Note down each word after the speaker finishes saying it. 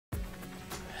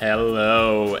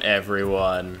Hello,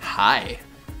 everyone. Hi.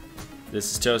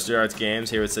 This is ToastedArts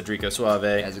Games here with Cedrico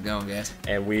Suave. How's it going, guys?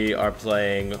 And we are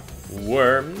playing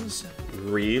Worms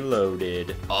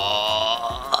Reloaded.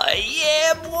 Oh,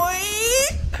 yeah, boy!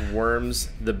 Worms,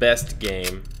 the best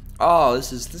game. Oh,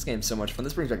 this game's so much fun.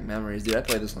 This brings back memories, dude. I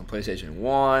played this on PlayStation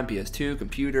 1, PS2,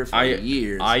 computer for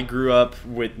years. I grew up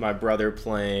with my brother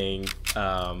playing,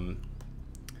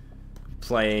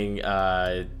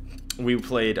 we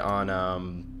played on,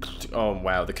 oh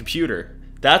wow, the computer.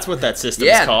 That's what that system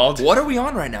is called. What are we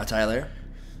on right now, Tyler?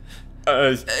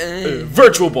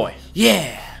 Virtual Boy.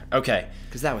 Yeah. Okay.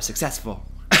 Because that was successful.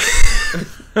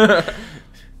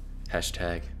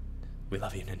 Hashtag, we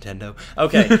love you, Nintendo.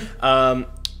 Okay.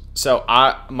 So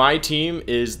my team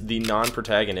is the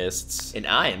non-protagonists. And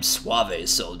I am Suave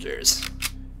Soldiers.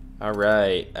 All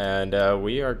right. And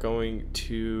we are going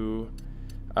to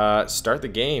start the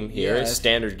game here. Yeah,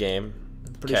 Standard game.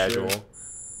 Pretty Casual. Sure.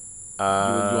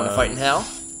 You want to fight in hell?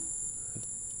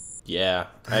 Yeah,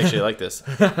 I actually like this.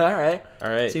 All right. All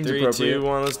right, Seems 3, 2,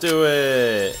 1, let's do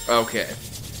it. Okay.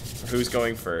 Who's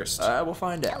going first? We'll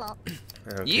find out.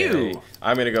 Okay. You.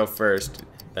 I'm gonna go first.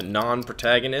 The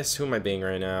non-protagonist. Who am I being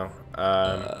right now?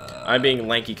 I'm being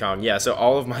Lanky Kong. Yeah. So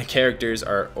all of my characters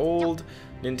are old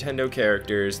Nintendo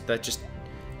characters that just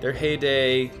their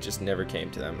heyday just never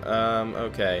came to them.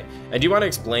 Okay. And do you want to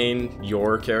explain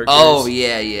your characters? Oh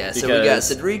yeah. So we got Because-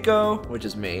 Cedrico, which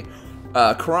is me.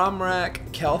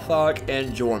 Cromrack, Kelthok,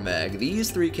 and Jormag.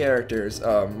 These three characters,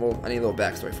 well, I need a little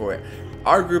backstory for it.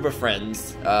 Our group of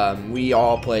friends, we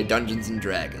all play Dungeons and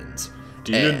Dragons.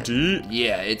 D&D?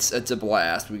 Yeah, it's a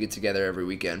blast. We get together every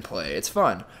weekend and play. It's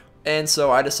fun. And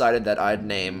so I decided that I'd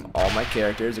name all my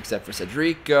characters except for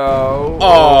Cedrico.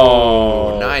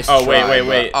 Oh, nice Oh, try,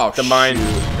 wait. Oh, The mine.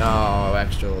 shoot. No,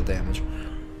 extra little damage.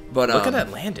 But Look at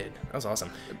that landed. That was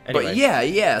awesome. Anyway. But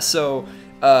yeah. So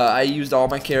I used all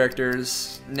my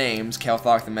characters' names: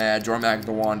 Kelthok the Mad, Jormag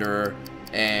the Wanderer,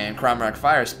 and Cromrack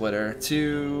Fire Splitter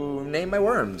to name my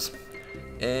worms.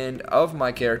 And of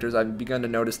my characters, I've begun to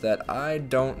notice that I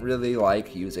don't really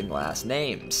like using last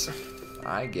names.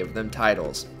 I give them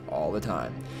titles all the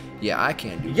time. Yeah, I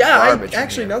can't do garbage.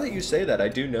 Actually, now that you say that, I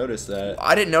do notice that.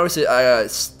 I didn't notice it.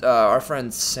 Our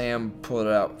friend Sam pulled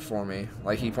it out for me.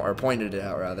 Like, or pointed it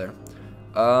out, rather.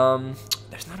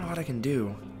 There's not a lot I can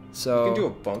do. So You can do a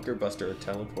bunker buster or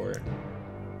teleport.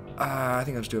 I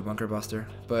think I'll just do a bunker buster,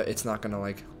 but it's not gonna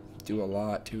like do a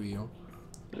lot to you.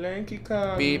 Lanky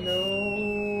Kong, Beep.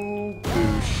 no.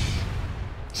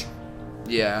 Boosh.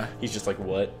 Yeah. He's just like,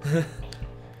 what?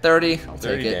 30. I'll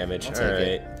 30 take it. damage. I'll take Alright.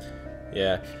 it.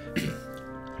 Yeah.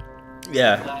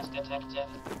 Yeah.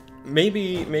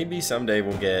 Maybe someday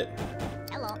we'll get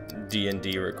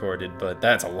D&D recorded, but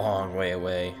that's a long way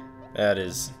away. That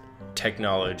is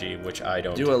technology, which I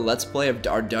don't Do a let's play of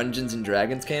our Dungeons and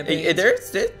Dragons campaign.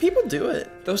 There's people do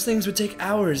it. Those things would take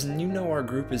hours, and you know our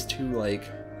group is too like.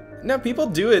 No, people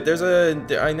do it.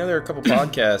 I know there are a couple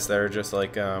podcasts that are just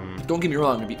like Don't get me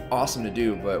wrong, it'd be awesome to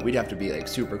do, but we'd have to be like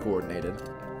super coordinated,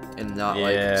 and not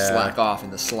like slack off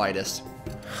in the slightest.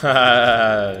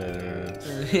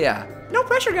 Yeah. No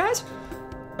pressure, guys.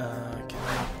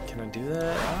 Can I do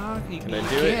that? Can I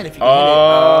do it? If you can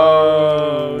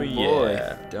Oh, hit it. boy.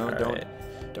 yeah. Don't.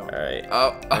 All right.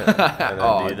 Oh. And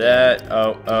Oh, then do that.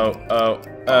 Oh.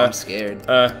 I'm scared.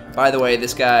 By the way,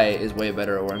 this guy is way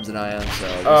better at worms than I am, so.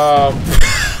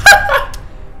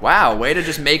 Wow, way to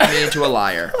just make me into a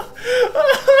liar.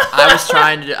 I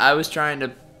was trying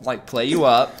to like play you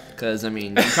up, because I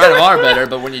mean you kind of are better,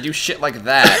 but when you do shit like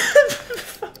that,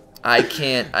 I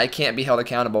can't be held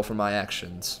accountable for my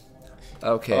actions.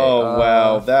 Okay. Oh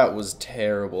wow, that was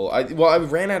terrible. I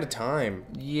ran out of time.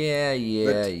 Yeah. I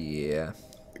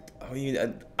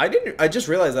mean, I just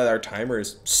realized that our timer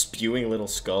is spewing little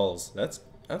skulls. That's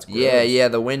gross. Yeah.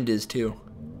 The wind is too.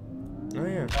 Oh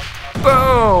yeah. Boom!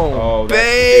 Oh, that's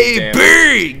big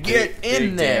baby, damage. get Big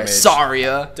in there, damage.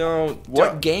 Saria. What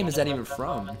Don't. game is that even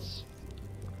from?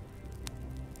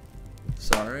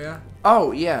 Saria?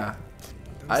 Oh yeah.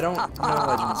 I don't know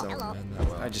Legend of Zelda man, that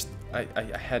well. I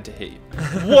had to hit you.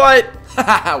 What?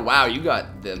 Wow, you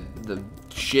got the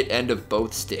shit end of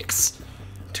both sticks.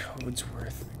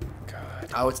 Toadsworth. God.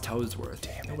 Oh, it's Toadsworth.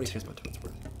 Damn it. Nobody cares about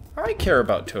Toadsworth. I care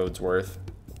about Toadsworth.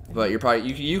 But you're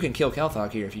probably you can kill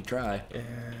Kelthok here if you try. Yeah,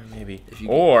 maybe. If you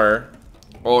Or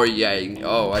yeah. I didn't.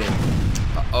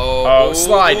 Oh,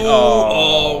 slide.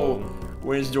 Oh.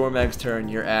 When it's Jormag's turn,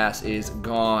 your ass is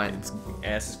gone.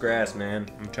 Ass is grass, man.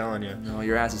 I'm telling you. No,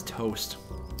 your ass is toast.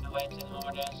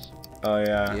 Oh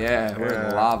yeah. Yeah, we're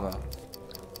in lava.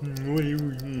 What do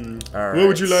you? Alright, What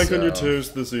would you like on your so-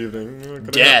 toast this evening?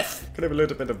 Death. Could I have a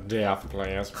little bit of death,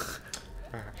 please?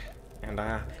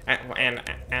 That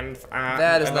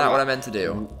is not what I meant to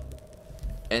do.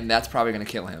 And that's probably gonna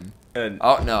kill him.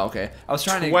 Oh no, okay. I was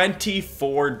trying to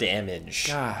 24 damage.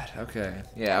 God, okay.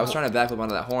 Yeah, I was trying to backflip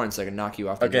onto that horn so I could knock you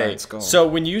off the giant skull. So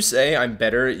when you say I'm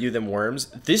better at you than worms,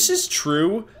 this is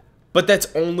true, but that's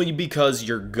only because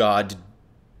you're god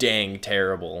dang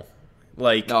terrible.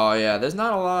 Like, oh yeah, there's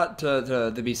not a lot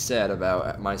to be said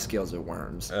about my skills at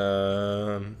worms.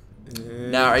 Now,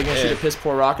 are you gonna shoot a piss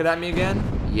poor rocket at me again?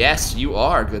 Yes, you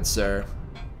are, good sir.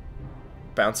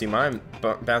 Bouncy mine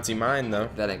though.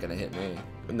 That ain't gonna hit me.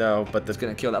 No, but It's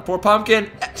gonna kill that poor pumpkin.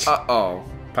 Uh-oh.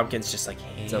 Pumpkin's just like,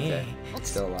 hey. It's okay. It's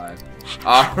still alive.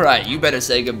 Alright, you better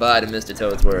say goodbye to Mr.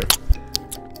 Toadsworth.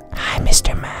 Hi,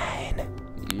 Mr. Mine.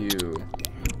 You.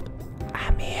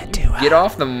 I'm here to Get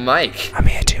off the mic. I'm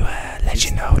here to let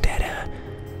you know that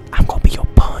I'm gonna be your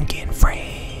pumpkin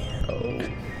friend. Oh.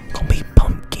 Gonna be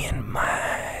pumpkin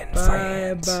mine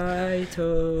friends. Bye,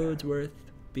 Toadsworth.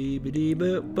 Beebity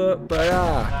boop boop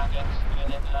ba.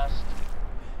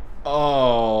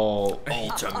 Oh,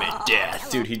 ultimate death.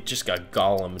 Dude, he just got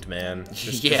golemed, man.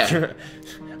 Yeah.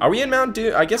 Are we in Mount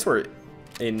Doom? I guess we're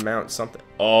in Mount something.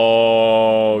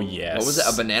 Oh, yes. What was it?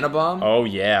 A banana bomb? Oh,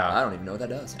 yeah. I don't even know what that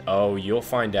does. Oh, you'll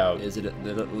find out. Is it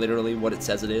literally what it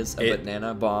says it is? A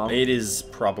banana bomb? It is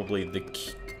probably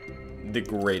the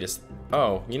greatest.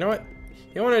 Oh, you know what?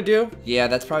 You know what I do? Yeah,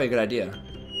 that's probably a good idea.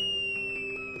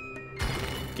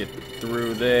 Get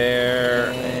through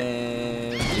there.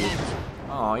 And...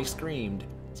 oh, he screamed.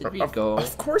 Cedrico.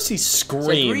 Of course he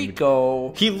screamed.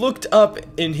 Cedrico. He looked up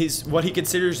in his what he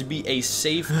considers to be a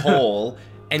safe hole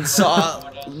and saw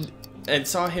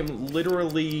him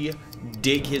literally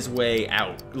dig his way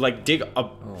out. Like dig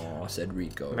up. Oh,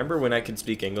 Cedrico. Remember when I could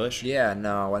speak English? Yeah,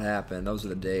 no, what happened? Those were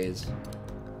the days.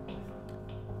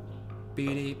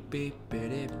 Beep beep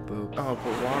beep boop. Oh,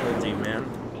 but Waddle Dee, man.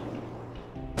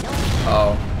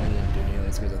 Oh, I didn't do nearly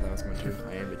as good as I thought I was going to.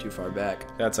 I aimed it too far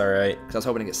back. That's alright. Because I was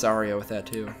hoping to get Sario with that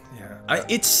too. Yeah.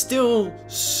 It's still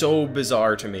so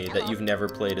bizarre to me that you've never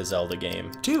played a Zelda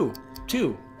game. Two.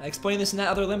 I explained this in that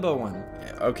other Limbo one.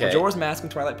 Okay. Majora's Mask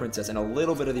and Twilight Princess and a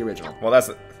little bit of the original. Well,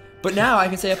 that's... But now I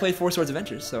can say I played Four Swords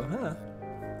Adventures, so, huh.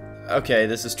 Okay,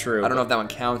 this is true. I don't know if that one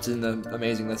counts in the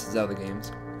amazing list of Zelda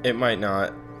games. It might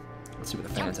not. Let's see what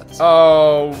the fans have to say.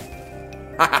 Oh...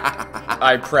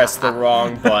 I pressed the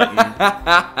wrong button.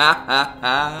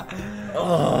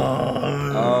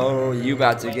 Oh, you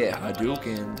about to get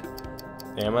Hadoukened.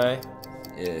 Am I?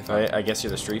 If I guess you're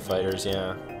the Street Fighters,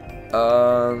 yeah.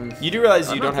 You do realize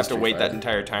I'm you not don't have the to wait Street that Fighter.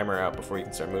 entire timer out before you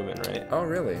can start moving, right? Oh,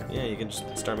 really? Yeah, you can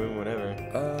just start moving whenever.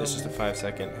 It's just a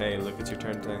 5-second, hey, look, it's your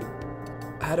turn thing.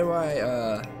 How do I,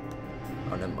 oh,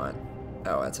 never mind.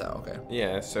 Oh, that's how, okay.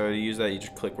 Yeah, so to use that, you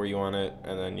just click where you want it,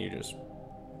 and then you just...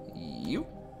 You?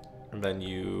 And then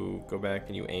you go back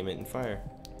and you aim it and fire.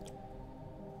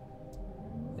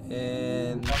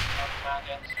 And...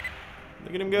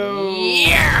 Look at him go!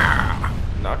 yeah!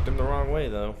 Knocked him the wrong way,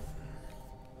 though.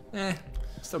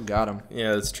 Still got him.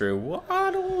 Yeah, that's true.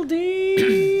 Waddle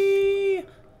Dee!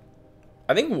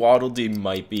 I think Waddle Dee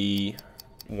might be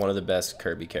one of the best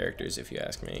Kirby characters, if you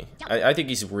ask me. I think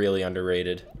he's really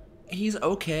underrated. He's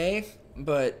okay,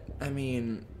 but, I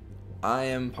mean... I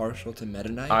am partial to Meta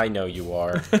Knight. I know you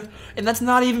are. And that's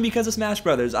not even because of Smash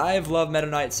Brothers. I've loved Meta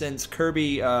Knight since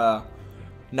Kirby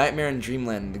Nightmare in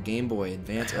Dreamland, the Game Boy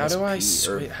Advance. How do I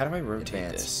rotate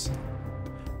Advance. this?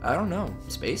 I don't know.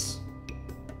 Space?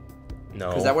 No.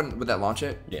 Because that would that launch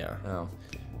it? Yeah. Oh.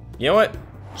 You know what?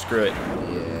 Screw it.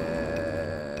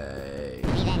 Yay.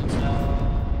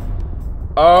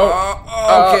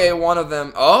 Oh. Okay, one of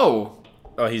them. Oh.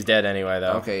 Oh, he's dead anyway,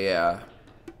 though. Okay, yeah.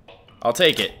 I'll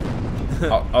take it.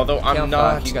 Although I'm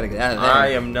not. You gotta get out of there. I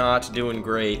am not doing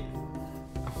great.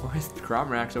 Why is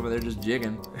Cromrax over there just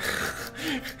jigging?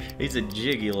 He's a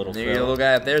jiggy little There, fella. your little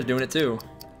guy up there is doing it too.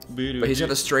 But he's got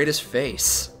the straightest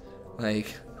face.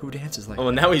 Like, who dances like that? Oh,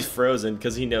 now he's frozen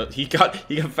because he got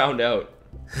found out.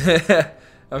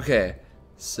 Okay,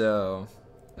 so,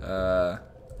 not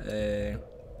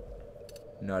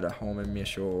a home in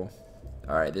Michel.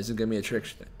 Alright, this is gonna be a trick.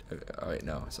 Oh, wait,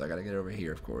 no. So I gotta get over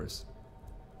here, of course.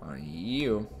 On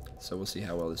you. So we'll see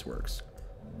how well this works.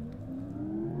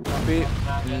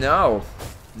 No.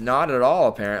 Not at all,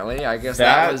 apparently. I guess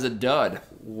that was a dud.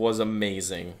 Was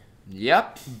amazing.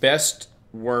 Yep. Best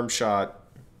worm shot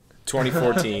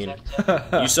 2014.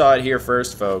 You saw it here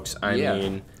first, folks. I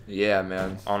mean, yeah,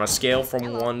 man. On a scale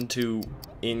from 1 to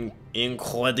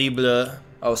incredible,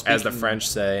 as the French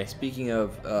say. Speaking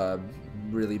of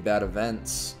really bad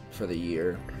events for the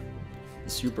year, the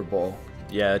Super Bowl.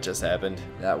 Yeah, it just happened.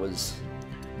 That was...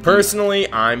 Personally,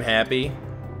 I'm happy.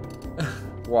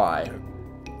 Why?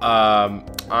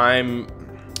 I've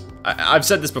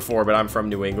said this before, but I'm from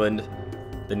New England,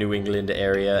 the New England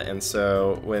area, and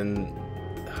so when,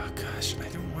 oh gosh, I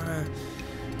don't wanna.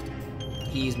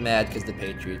 He's mad because the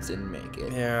Patriots didn't make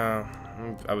it. Yeah,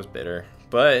 I was bitter,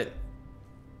 but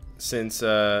since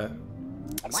the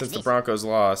Broncos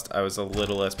lost, I was a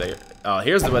little less bitter. Oh,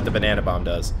 here's what the banana bomb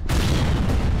does.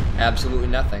 Absolutely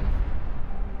nothing.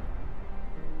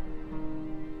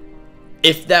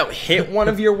 If that hit one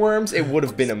of your worms, it would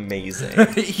have been amazing.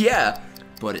 Yeah,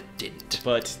 but it didn't.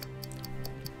 But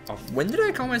when did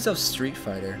I call myself Street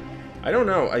Fighter? I don't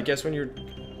know. I guess when you're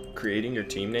creating your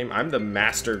team name, I'm the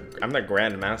master. I'm the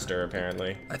Grand Master,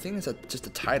 apparently. I think it's just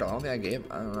a title. I don't think I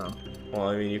gave. I don't know. Well,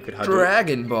 I mean, you could.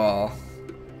 Dragon Ball,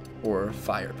 or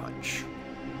Fire Punch.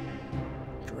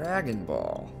 Dragon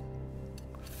Ball,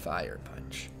 Fire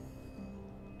Punch.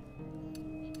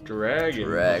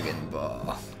 Dragon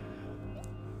Ball.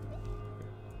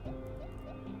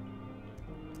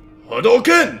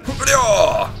 Hadouken!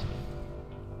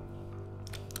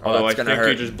 Although I it's gonna think hurt.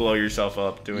 you just blow yourself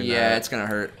up doing that. Yeah, it's gonna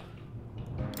hurt.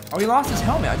 Oh, he lost his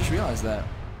helmet. I just realized that.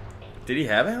 Did he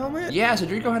have a helmet? Yeah,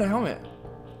 Cedrico had a helmet.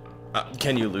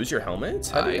 Can you lose your helmets?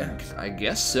 How do you... I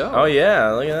guess so. Oh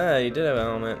yeah, look at that. He did have a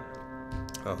helmet.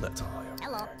 Oh, that's all I have.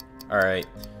 Hello. All right.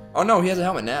 Oh no, he has a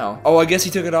helmet now. Oh, I guess he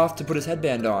took it off to put his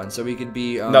headband on so he could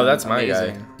be. No, that's my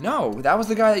amazing. guy. No, that was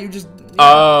the guy that you just.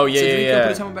 Oh yeah, Cedrico yeah. put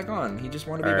his helmet back on. He just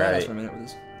wanted to be badass for a minute with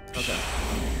his. Okay.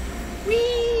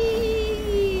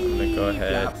 Whee! I'm gonna go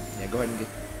ahead. Yeah, go ahead and get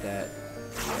that.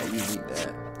 Yeah, you need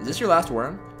that. Is this your last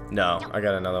worm? No, I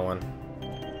got another one.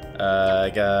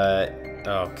 I got.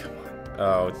 Oh come on.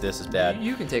 Oh, this is bad.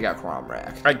 You can take out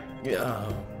Cromrack.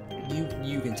 Oh.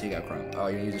 You can take out Crom. Oh,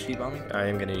 you're gonna use a sheep on me? I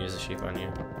am gonna use a sheep on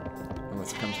you.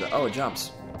 Unless it comes to. Oh, it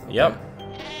jumps. Okay. Yep.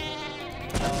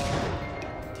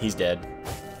 He's dead.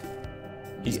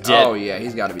 He's dead. Oh yeah,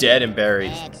 he's got to be dead and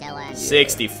buried.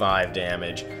 65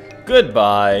 damage.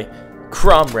 Goodbye,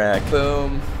 Cromrack.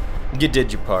 Boom. You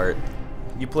did your part.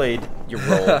 You played your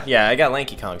role. Yeah, I got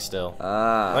Lanky Kong still.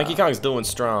 Lanky Kong's doing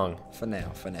strong. For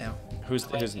now. Who's?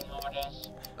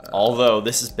 Although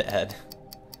this is bad.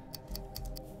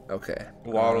 Okay.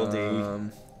 Waddle Dee.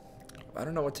 I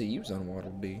don't know what to use on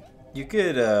Waddle Dee. You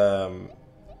could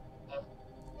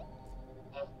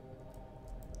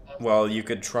well, you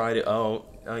could try to. Oh,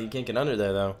 you can't get under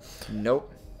there though.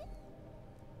 Nope.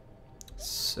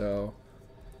 So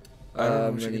I don't know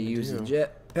I'm what you're gonna gonna use do. the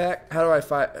jetpack. How do I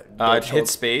fight? Hit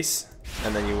space,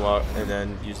 and then you walk, and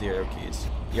then use the arrow keys.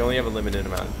 You only have a limited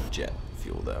amount of jet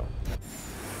fuel though.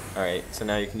 All right, so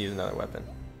now you can use another weapon.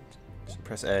 Just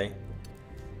press A,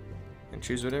 and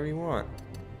choose whatever you want.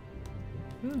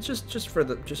 Just for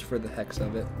the hex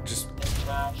of it. Just.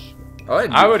 Oh,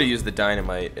 I would have used the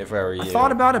dynamite if I were you. I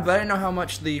thought about it, but I didn't know how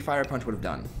much the fire punch would have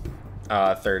done.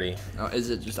 30. Oh,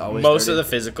 is it just always Most 30? of the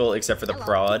physical, except for the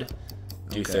prod,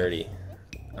 do Okay. 30.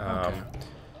 Okay.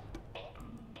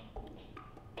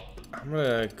 I'm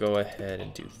gonna go ahead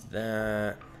and do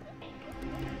that.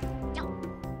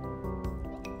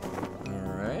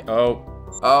 Alright. Oh.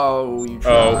 Oh, you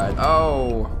tried.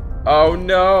 Oh. Oh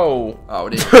no. Oh,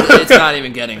 it's not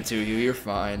even getting to you. You're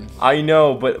fine. I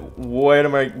know, but where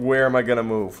am I gonna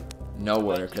move?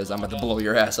 Nowhere, because I'm about to blow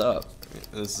your ass up.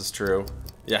 This is true.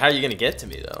 Yeah, how are you gonna get to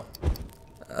me though?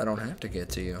 I don't have to get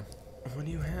to you. What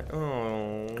do you have?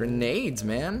 Oh. Grenades,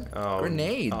 man. Oh.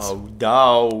 Grenades. Oh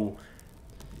no.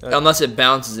 Unless it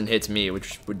bounces and hits me,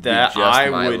 which would be That just I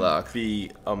my would luck.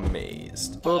 be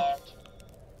amazed. Boop.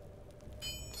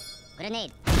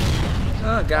 Grenade.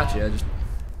 Oh, gotcha. I just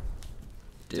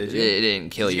Did you? It didn't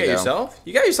kill Did you. you get though. yourself?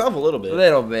 You got yourself a little A bit.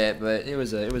 little bit, but it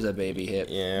was a baby hit.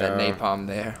 Yeah. That napalm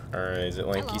there. Alright, is it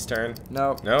Lanky's turn?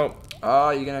 Nope. Nope. Oh,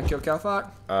 you gonna kill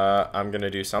Calthok? I'm gonna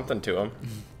do something to him.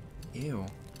 Ew.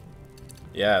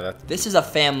 Yeah, This is a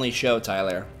family show,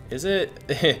 Tyler. is it?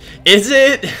 Is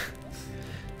it?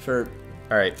 For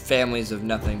Alright. families of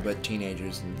nothing but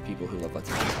teenagers and people who love lots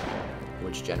of games.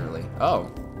 Which generally.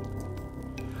 Oh.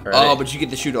 Oh, but you get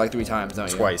to shoot it like 3 times,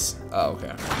 don't you? Twice. Oh,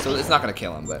 okay. So it's not gonna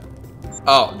kill him, but.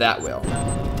 Oh, that will.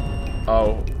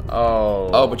 Oh.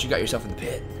 Oh, but you got yourself in the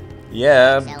pit.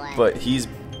 Yeah, but he's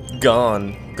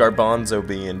gone. Garbanzo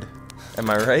beaned. Am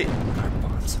I right?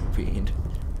 Garbanzo bean.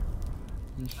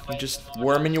 You're just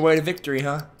worming your way to victory,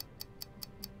 huh?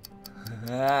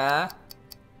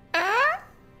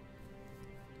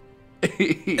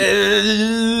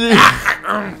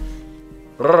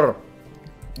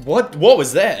 What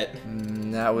was that?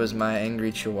 That was my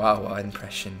angry Chihuahua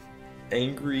impression.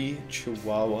 Angry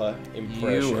Chihuahua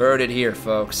impression. You heard it here,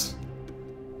 folks.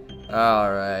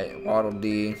 Alright, Waddle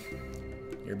Dee.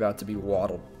 You're about to be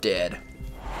waddled dead.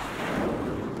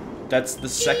 That's the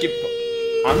second.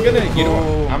 I'm gonna, you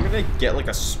know, what? I'm gonna get like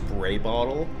a spray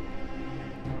bottle,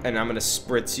 and I'm gonna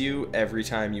spritz you every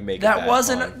time you make a bad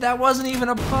pun. That wasn't even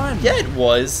a pun. Yeah, it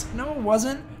was. No, it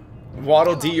wasn't.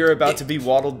 Waddle Dee, you're about to be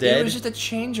Waddle Dead. It was just a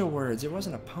change of words. It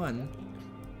wasn't a pun.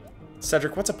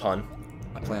 Cedric, what's a pun?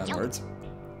 I play on words.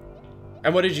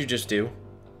 And what did you just do?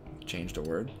 Changed a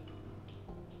word.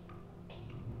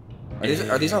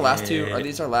 Are these our last two? Are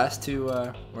these our last two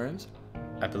worms?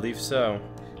 I believe so.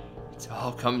 It's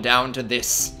all come down to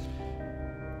this.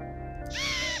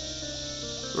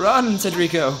 Run,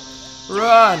 Cedrico!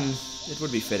 Run! It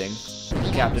would be fitting.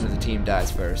 The captain of the team dies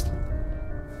first.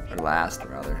 Or last,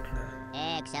 rather.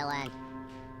 Excellent.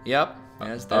 Yep.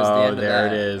 There's the end of that. There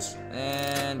it is.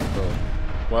 And boom.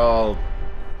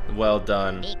 Well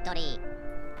done. Victory.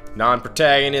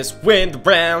 Non-protagonists win the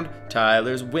round.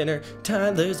 Tyler's a winner.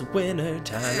 Tyler's a winner.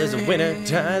 Tyler's a winner.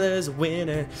 Tyler's a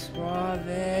winner. Suave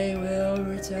will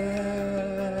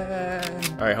return.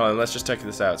 Alright, hold on. Let's just check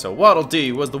this out. So, Waddle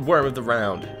Dee was the worm of the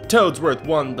round. Toadsworth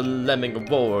won the Lemming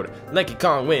Award. Lanky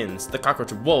Kong wins the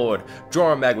Cockroach Award.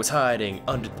 Jormag was hiding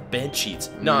under the bed sheets.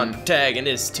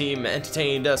 Non-protagonist team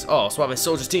entertained us all. Suave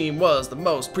Soldier's team was the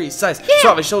most precise. Yeah.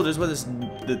 Suave Shoulders was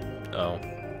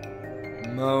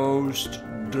most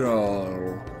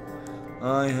dull.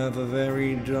 I have a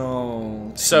very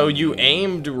dull. So you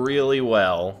aimed really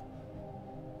well.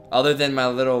 Other than my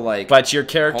little like. But your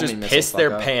characters homing pissed missile their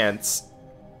fuck up. pants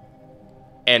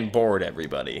and bored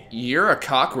everybody. You're a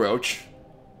cockroach.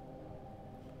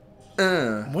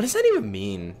 What does that even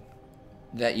mean?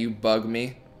 That you bug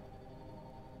me.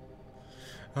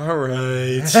 All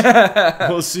right.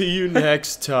 We'll see you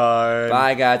next time.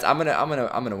 Bye, guys. I'm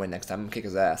gonna win next time. I'm gonna kick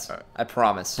his ass. I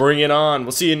promise. Bring it on.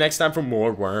 We'll see you next time for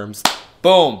more worms.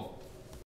 Boom.